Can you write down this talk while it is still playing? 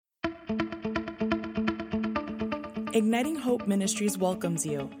Igniting Hope Ministries welcomes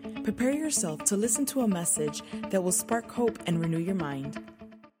you. Prepare yourself to listen to a message that will spark hope and renew your mind.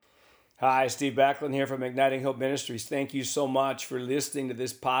 Hi, Steve Backlund here from Igniting Hope Ministries. Thank you so much for listening to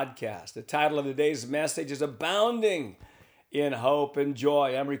this podcast. The title of today's message is Abounding in Hope and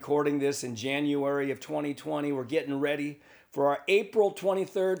Joy. I'm recording this in January of 2020. We're getting ready for our April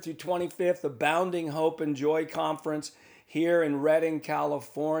 23rd through 25th Abounding Hope and Joy Conference here in Redding,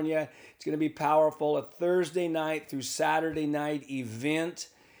 California. It's going to be powerful. A Thursday night through Saturday night event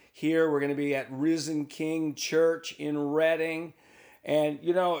here. We're going to be at Risen King Church in Redding. And,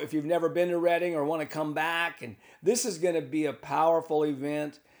 you know, if you've never been to Redding or want to come back, and this is going to be a powerful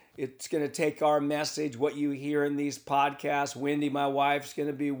event. It's going to take our message, what you hear in these podcasts. Wendy, my wife's going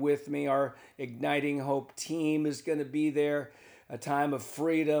to be with me. Our Igniting Hope team is going to be there. A time of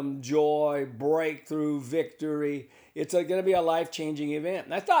freedom, joy, breakthrough, victory. It's going to be a life-changing event.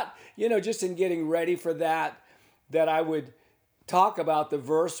 And I thought, you know, just in getting ready for that I would talk about the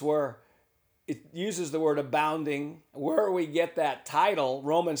verse where it uses the word abounding, where we get that title,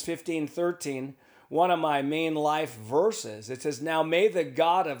 Romans 15:13, one of my main life verses. It says, "Now may the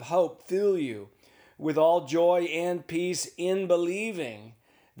God of hope fill you with all joy and peace in believing,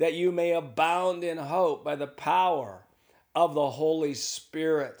 that you may abound in hope by the power of the Holy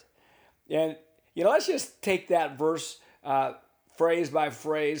Spirit." And, you know, let's just take that verse phrase by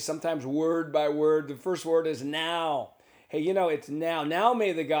phrase, sometimes word by word. The first word is now. Hey, you know, it's now. Now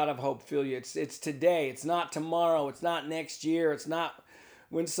may the God of hope fill you. It's today. It's not tomorrow. It's not next year. It's not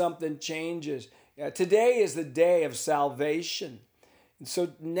when something changes. Today is the day of salvation. And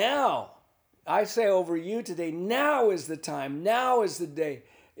so now, I say over you today, now is the time. Now is the day.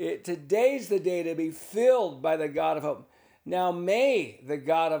 Today's the day to be filled by the God of hope. Now may the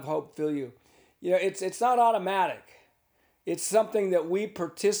God of hope fill you. You know, it's not automatic. It's something that we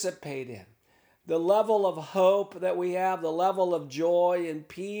participate in. The level of hope that we have, the level of joy and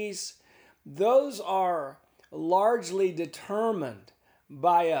peace, those are largely determined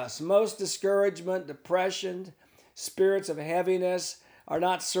by us. Most discouragement, depression, spirits of heaviness are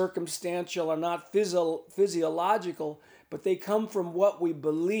not circumstantial, are not physiological, but they come from what we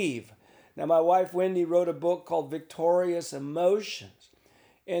believe. Now, my wife Wendy wrote a book called Victorious Emotions.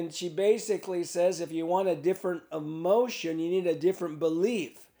 And she basically says if you want a different emotion, you need a different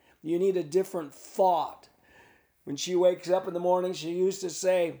belief. You need a different thought. When she wakes up in the morning, she used to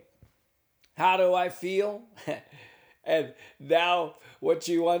say, "How do I feel?" And now what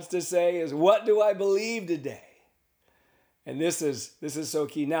she wants to say is, "What do I believe today?" And this is so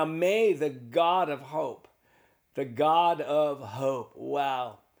key. Now may the God of hope, the God of hope,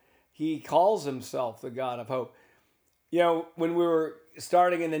 wow. He calls himself the God of hope. You know, when we were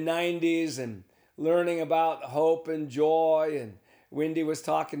starting in the 90s and learning about hope and joy, and Wendy was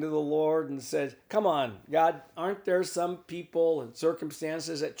talking to the Lord and said, "Come on, God, aren't there some people and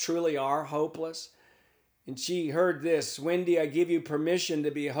circumstances that truly are hopeless?" And she heard this, "Wendy, I give you permission to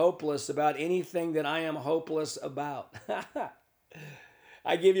be hopeless about anything that I am hopeless about."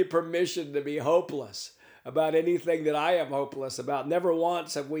 I give you permission to be hopeless about anything that I am hopeless about. Never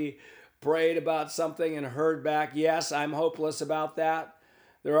once have we prayed about something and heard back, "Yes, I'm hopeless about that.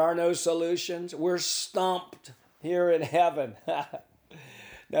 There are no solutions." We're stumped here in heaven.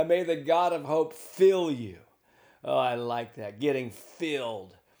 Now may the God of hope fill you. Oh, I like that. Getting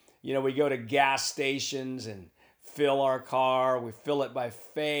filled. You know, we go to gas stations and fill our car. We fill it by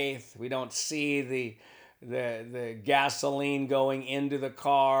faith. We don't see the gasoline going into the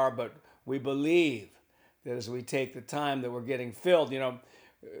car, but we believe that as we take the time that we're getting filled. You know,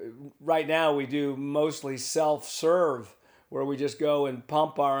 right now we do mostly self-serve, where we just go and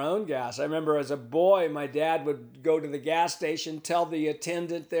pump our own gas. I remember as a boy, my dad would go to the gas station, tell the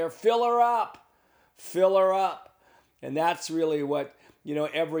attendant there, "Fill her up, fill her up." And that's really what, you know,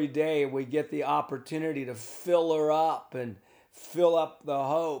 every day we get the opportunity to fill her up and fill up the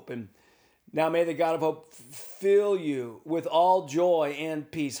hope. And now may the God of hope fill you with all joy and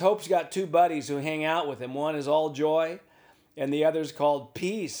peace. Hope's got two buddies who hang out with him. One is all joy, and the other's called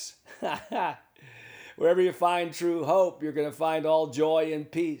peace. Wherever you find true hope, you're going to find all joy and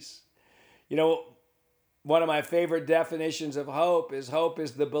peace. You know, one of my favorite definitions of hope is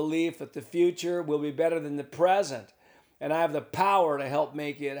the belief that the future will be better than the present, and I have the power to help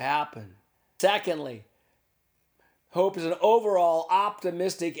make it happen. Secondly, hope is an overall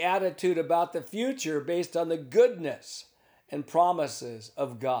optimistic attitude about the future based on the goodness and promises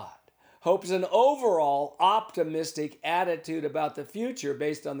of God. Hope is an overall optimistic attitude about the future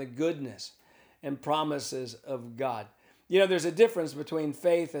based on the goodness and promises of God. You know, there's a difference between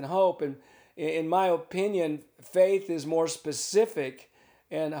faith and hope, and in my opinion, faith is more specific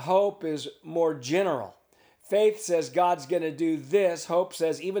and hope is more general. Faith says God's going to do this. Hope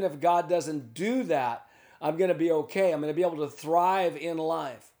says even if God doesn't do that, I'm going to be okay. I'm going to be able to thrive in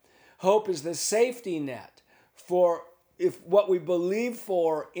life. Hope is the safety net for if what we believe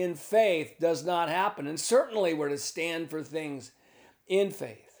for in faith does not happen. And certainly we're to stand for things in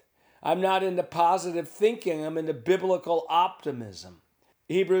faith. I'm not into positive thinking. I'm into biblical optimism.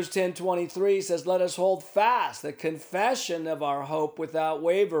 Hebrews 10:23 says, let us hold fast the confession of our hope without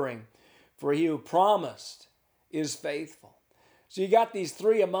wavering, for he who promised is faithful. So you got these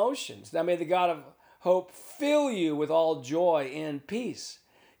three emotions. Now may the God of hope fill you with all joy and peace.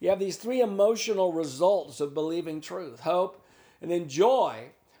 You have these three emotional results of believing truth: hope, and then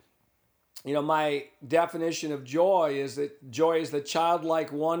joy. You know, my definition of joy is that joy is the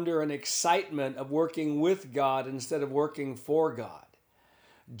childlike wonder and excitement of working with God instead of working for God.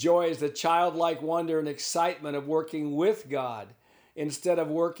 Joy is the childlike wonder and excitement of working with God instead of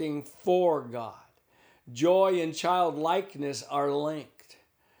working for God. Joy and childlikeness are linked.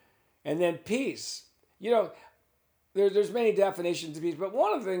 And then peace. You know, there's many definitions of peace, but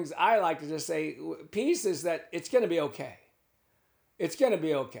one of the things I like to just say, peace is that it's going to be okay. It's going to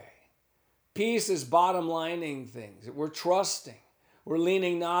be okay. Peace is bottom lining things. We're trusting. We're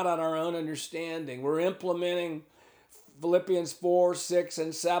leaning not on our own understanding. We're implementing Philippians 4, 6,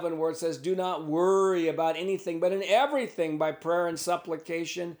 and 7, where it says, do not worry about anything, but in everything by prayer and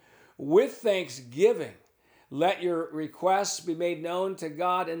supplication with thanksgiving. Let your requests be made known to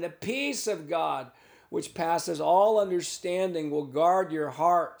God, and the peace of God, which passes all understanding, will guard your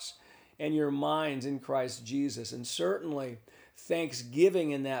hearts and your minds in Christ Jesus. And certainly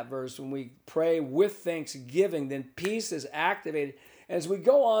thanksgiving in that verse, when we pray with thanksgiving, then peace is activated. As we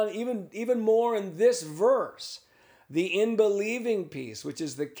go on even more in this verse, the in believing peace, which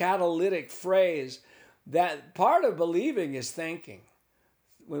is the catalytic phrase, that part of believing is thanking.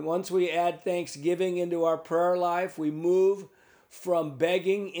 Once we add thanksgiving into our prayer life, we move from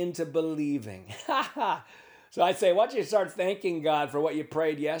begging into believing. So I say, why don't you start thanking God for what you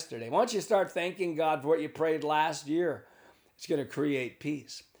prayed yesterday? Why don't you start thanking God for what you prayed last year? It's going to create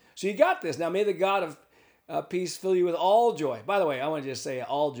peace. So you got this. Now may the God of peace fill you with all joy. By the way, I want to just say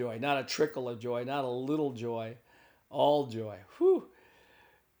all joy, not a trickle of joy, not a little joy, all joy. Whew.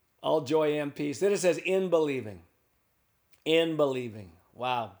 All joy and peace. Then it says in believing. In believing.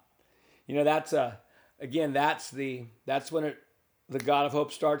 Wow. You know, that's when the God of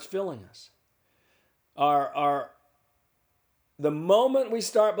hope starts filling us. The moment we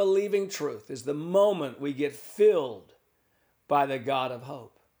start believing truth is the moment we get filled by the God of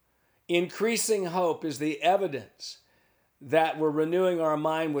hope. Increasing hope is the evidence that we're renewing our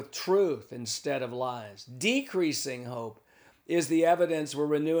mind with truth instead of lies. Decreasing hope is the evidence we're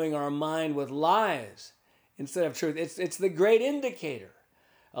renewing our mind with lies instead of truth. It's the great indicator.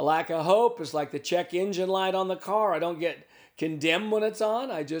 A lack of hope is like the check engine light on the car. I don't get condemned when it's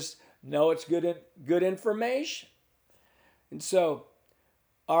on. I just know it's good information. And so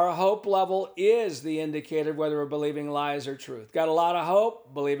our hope level is the indicator of whether we're believing lies or truth. Got a lot of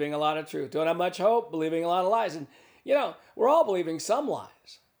hope, believing a lot of truth. Don't have much hope, believing a lot of lies. And, you know, we're all believing some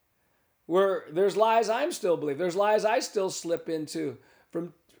lies. There's lies I'm still believing. There's lies I still slip into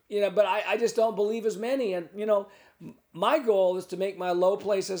but I just don't believe as many. And, you know, my goal is to make my low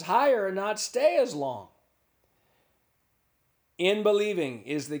places higher and not stay as long. In believing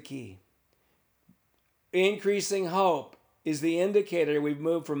is the key. Increasing hope is the indicator we've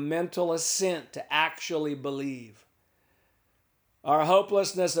moved from mental assent to actually believe. Our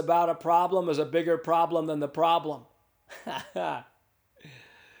hopelessness about a problem is a bigger problem than the problem. And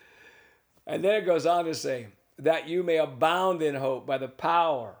then it goes on to say, that you may abound in hope by the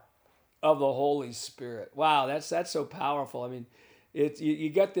power of the Holy Spirit. Wow, that's so powerful. I mean, you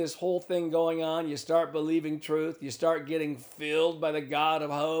get this whole thing going on. You start believing truth. You start getting filled by the God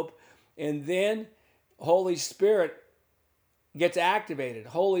of hope. And then Holy Spirit gets activated.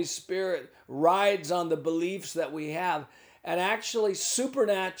 Holy Spirit rides on the beliefs that we have and actually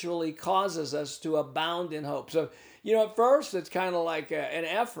supernaturally causes us to abound in hope. So, you know, at first it's kind of like an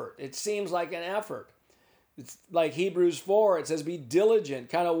effort. It seems like an effort. It's like Hebrews 4. It says, be diligent,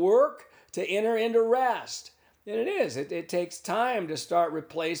 kind of work to enter into rest. And it is. It takes time to start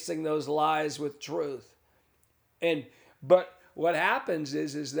replacing those lies with truth. But what happens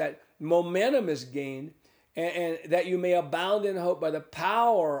is that momentum is gained and that you may abound in hope by the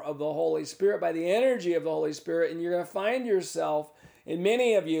power of the Holy Spirit, by the energy of the Holy Spirit. And you're going to find yourself, and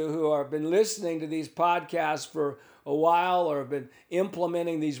many of you who have been listening to these podcasts for a while or have been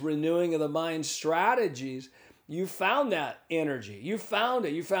implementing these renewing of the mind strategies, you found that energy. You found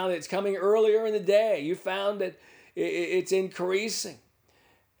it. You found it's coming earlier in the day. You found that it's increasing.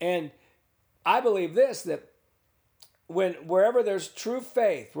 And I believe this, that wherever there's true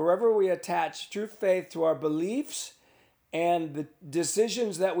faith, wherever we attach true faith to our beliefs and the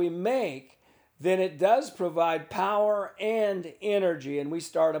decisions that we make, then it does provide power and energy, and we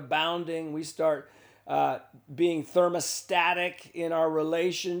start abounding. We start being thermostatic in our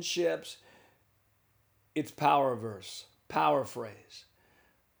relationships. It's power verse, power phrase.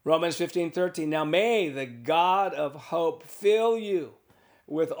 Romans 15:13. Now may the God of hope fill you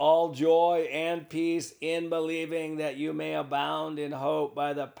with all joy and peace in believing, that you may abound in hope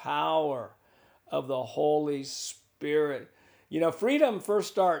by the power of the Holy Spirit. You know, freedom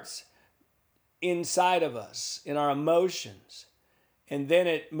first starts inside of us, in our emotions, and then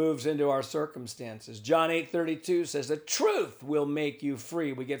it moves into our circumstances. John 8:32 says the truth will make you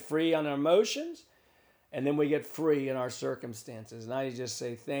free. We get free on our emotions, and then we get free in our circumstances. And I just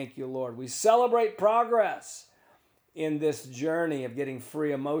say, thank you, Lord. We celebrate progress in this journey of getting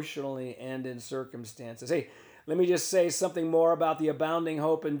free emotionally and in circumstances. Hey, let me just say something more about the Abounding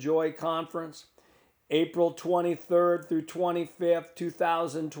Hope and Joy Conference. April 23rd through 25th,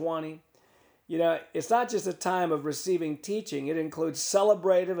 2020. You know, it's not just a time of receiving teaching. It includes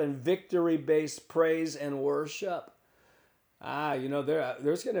celebrative and victory-based praise and worship. You know,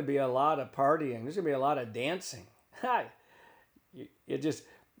 there's going to be a lot of partying. There's going to be a lot of dancing. I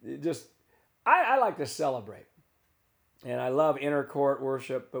like to celebrate. And I love inner court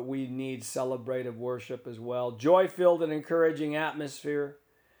worship, but we need celebrative worship as well. Joy-filled and encouraging atmosphere.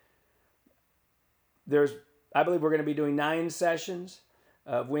 I believe we're going to be doing 9 sessions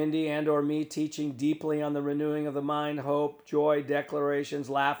of Wendy and or me teaching deeply on the renewing of the mind, hope, joy, declarations,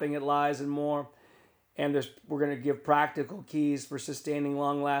 laughing at lies, and more. And we're going to give practical keys for sustaining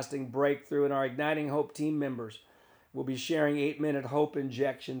long-lasting breakthrough. And our Igniting Hope team members will be sharing 8-minute hope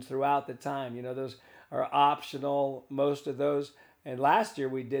injections throughout the time. You know, those are optional, most of those. And last year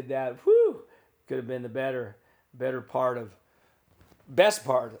we did that. Could have been the best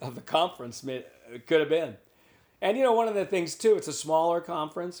part of the conference. It could have been. And, you know, one of the things, too, it's a smaller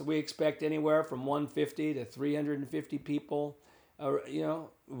conference. We expect anywhere from 150 to 350 people. You know,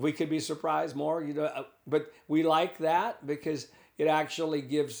 we could be surprised more, you know, but we like that because it actually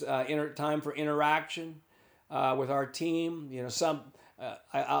gives time for interaction with our team. You know,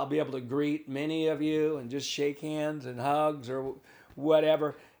 I'll be able to greet many of you and just shake hands and hugs or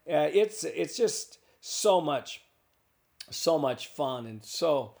whatever. It's just so much fun, and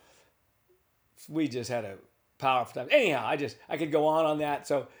so we just had a powerful time. Anyhow, I could go on that.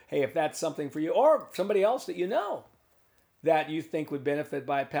 So, hey, if that's something for you or somebody else that you know that you think would benefit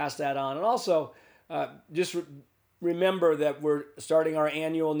by it, pass that on. And also, just remember that we're starting our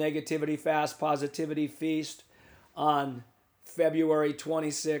annual Negativity Fast Positivity Feast on February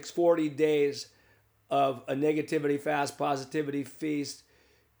 26, 40 days of a Negativity Fast Positivity Feast.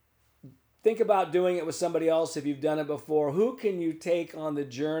 Think about doing it with somebody else if you've done it before. Who can you take on the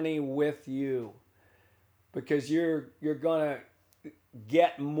journey with you? Because you're going to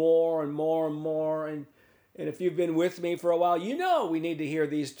get more and more and more. And if you've been with me for a while, you know we need to hear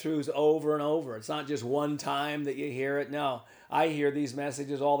these truths over and over. It's not just one time that you hear it. No, I hear these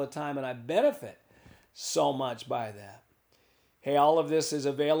messages all the time, and I benefit so much by that. Hey, all of this is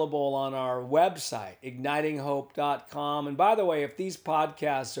available on our website, ignitinghope.com. And by the way, if these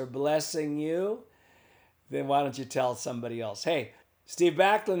podcasts are blessing you, then why don't you tell somebody else? Hey, Steve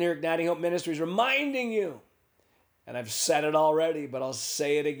Backlund here, Igniting Hope Ministries, reminding you, and I've said it already, but I'll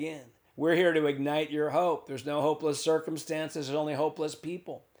say it again. We're here to ignite your hope. There's no hopeless circumstances. There's only hopeless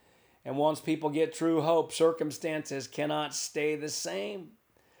people. And once people get true hope, circumstances cannot stay the same.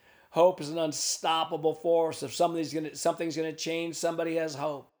 Hope is an unstoppable force. If something's going to change, somebody has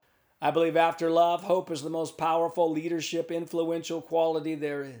hope. I believe after love, hope is the most powerful leadership, influential quality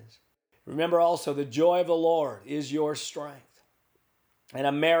there is. Remember also, the joy of the Lord is your strength. And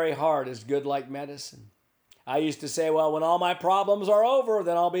a merry heart is good like medicine. I used to say, well, when all my problems are over,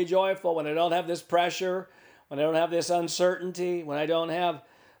 then I'll be joyful. When I don't have this pressure, when I don't have this uncertainty, when I don't have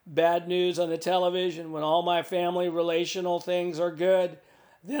bad news on the television, when all my family relational things are good,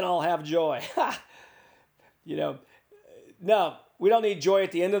 then I'll have joy. You know, no, we don't need joy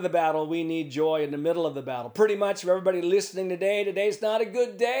at the end of the battle. We need joy in the middle of the battle. Pretty much for everybody listening today, today's not a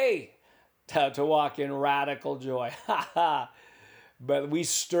good day to walk in radical joy. But we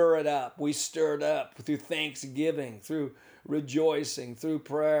stir it up. We stir it up through thanksgiving, through rejoicing, through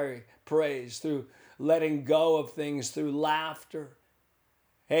praise, through letting go of things, through laughter.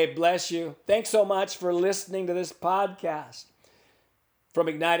 Hey, bless you. Thanks so much for listening to this podcast. From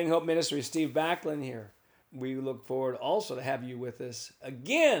Igniting Hope Ministries, Steve Backlund here. We look forward also to have you with us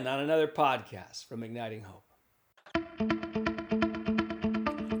again on another podcast from Igniting Hope.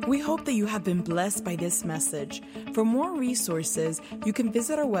 We hope that you have been blessed by this message. For more resources, you can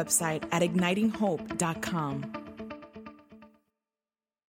visit our website at ignitinghope.com.